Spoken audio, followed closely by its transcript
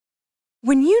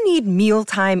When you need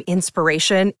mealtime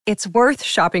inspiration, it's worth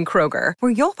shopping Kroger,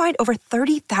 where you'll find over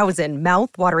 30,000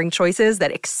 mouth-watering choices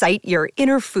that excite your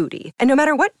inner foodie. And no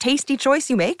matter what tasty choice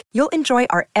you make, you'll enjoy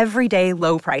our everyday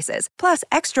low prices, plus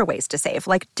extra ways to save,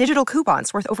 like digital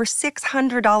coupons worth over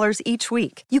 $600 each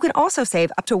week. You can also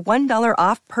save up to $1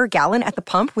 off per gallon at the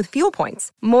pump with fuel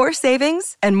points. More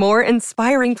savings and more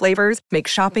inspiring flavors make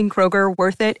shopping Kroger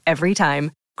worth it every time.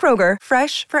 Kroger,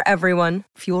 fresh for everyone.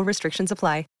 Fuel restrictions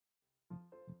apply.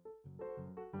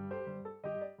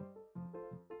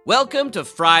 Welcome to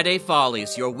Friday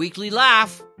Follies, your weekly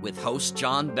laugh with host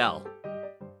John Bell.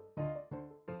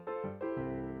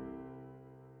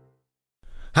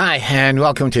 Hi, and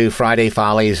welcome to Friday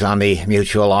Follies on the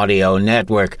Mutual Audio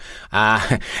Network.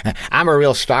 I'm a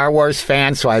real Star Wars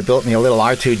fan, so I built me a little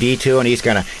R2-D2, and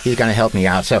he's gonna help me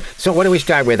out. So what do we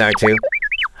start with, R2?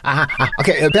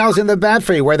 Okay, Bell's in the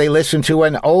Battery, where they listen to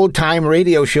an old-time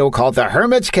radio show called The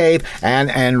Hermit's Cave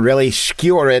and really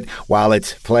skewer it while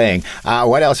it's playing.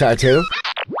 What else, R2?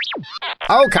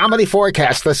 Oh, Comedy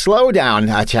Forecast, The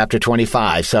Slowdown, Chapter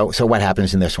 25. So what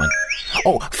happens in this one?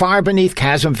 Oh, far beneath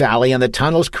Chasm Valley and the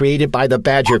tunnels created by the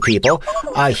Badger people,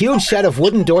 a huge set of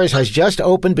wooden doors has just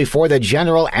opened before the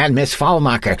General and Miss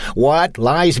Fallmacher. What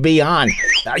lies beyond?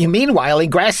 Meanwhile, in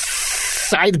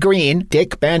Grass-Side Green,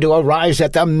 Dick Bandu arrives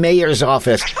at the mayor's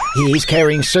office. He's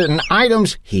carrying certain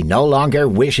items he no longer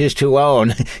wishes to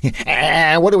own.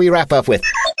 And what do we wrap up with?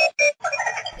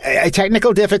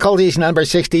 Technical difficulties number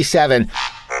 67.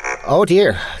 Oh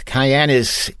dear, Cayenne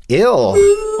is ill.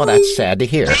 Well, that's sad to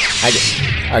hear.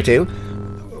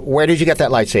 R2, where did you get that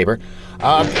lightsaber?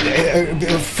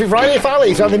 Friday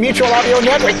Follies on the Mutual Audio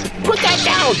Network. Put that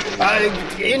down.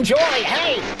 Enjoy.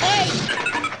 Hey.